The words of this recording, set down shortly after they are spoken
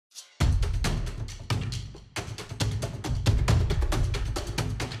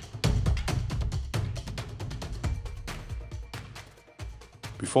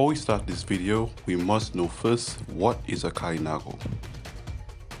Before we start this video, we must know first what is a Kalinago.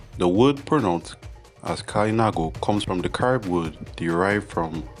 The word pronounced as Kalinago comes from the Carib word derived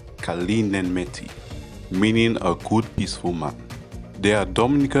from Kalinenmeti, meaning a good peaceful man. They are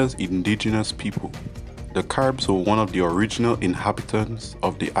Dominica's indigenous people. The Caribs were one of the original inhabitants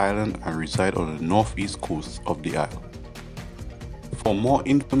of the island and reside on the northeast coast of the island. For more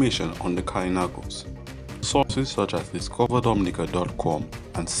information on the Kalinagos, sources such as discoverdominica.com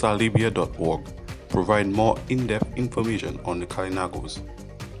and salibia.org provide more in-depth information on the Kalinagos.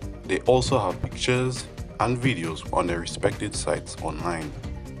 They also have pictures and videos on their respective sites online.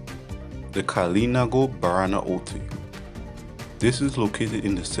 The Kalinago Barana Ote. This is located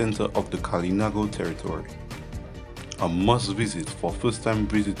in the center of the Kalinago Territory. A must-visit for first-time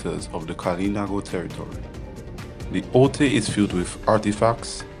visitors of the Kalinago Territory. The Ote is filled with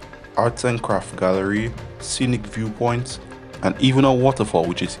artifacts, arts and craft gallery, scenic viewpoints, and even a waterfall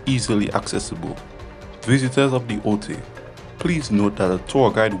which is easily accessible. Visitors of the Ote, please note that a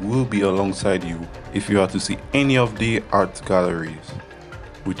tour guide will be alongside you if you are to see any of the art galleries,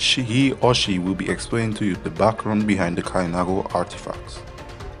 which he or she will be explaining to you the background behind the Kalinago artifacts.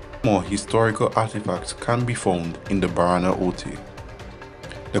 More historical artifacts can be found in the Barana Ote.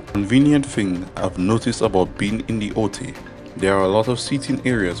 The convenient thing I've noticed about being in the Ote, there are a lot of seating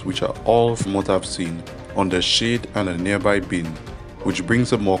areas which are all, from what I've seen, on the shade and a nearby bin, which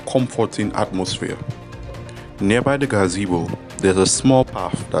brings a more comforting atmosphere. Nearby the gazebo, there's a small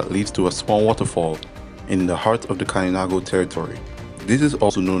path that leads to a small waterfall in the heart of the Kalinago Territory. This is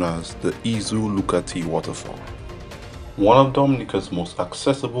also known as the Izu Lukati waterfall. One of Dominica's most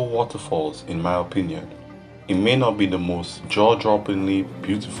accessible waterfalls in my opinion. It may not be the most jaw-droppingly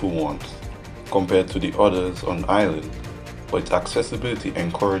beautiful ones compared to the others on the island, but its accessibility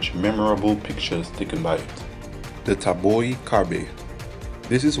encourages memorable pictures taken by it. The Taboi Kabe.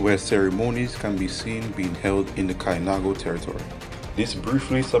 This is where ceremonies can be seen being held in the Kalinago Territory. This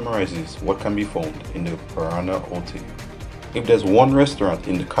briefly summarizes what can be found in the Barana Ote. If there's one restaurant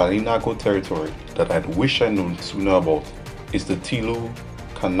in the Kalinago Territory that I'd wish I knew sooner about, it's the Tilu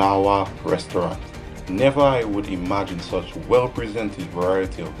Kanawa restaurant. Never I would imagine such well-presented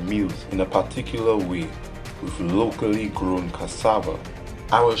variety of meals in a particular way with locally grown cassava.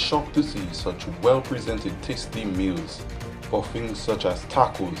 I was shocked to see such well-presented tasty meals for things such as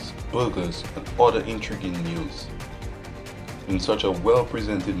tacos, burgers and other intriguing meals in such a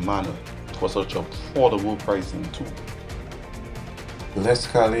well-presented manner for such affordable pricing too.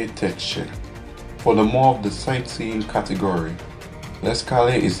 L'Escale Teche. For the more of the sightseeing category,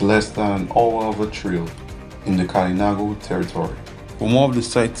 L'Escale is less than an hour of a trail in the Kalinago Territory. For more of the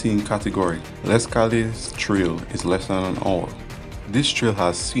sightseeing category, L'Escale's trail is less than an hour. This trail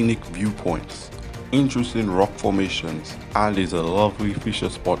has scenic viewpoints, interesting rock formations, and is a lovely fisher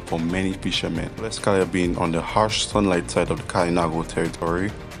spot for many fishermen. L'Escale being on the harsh sunlight side of the Kalinago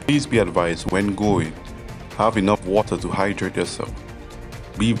Territory, please be advised when going, have enough water to hydrate yourself.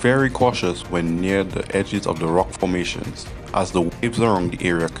 Be very cautious when near the edges of the rock formations, as the waves around the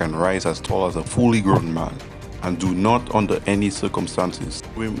area can rise as tall as a fully grown man, and do not under any circumstances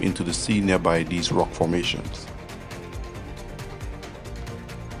swim into the sea nearby these rock formations.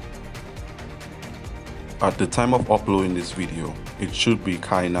 At the time of uploading this video, it should be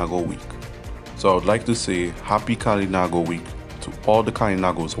Kalinagoweek. So I would like to say happy Kalinagoweek to all the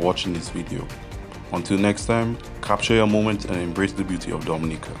Kalinagos watching this video. Until next time, capture your moments and embrace the beauty of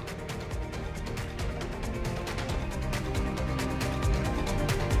Dominica.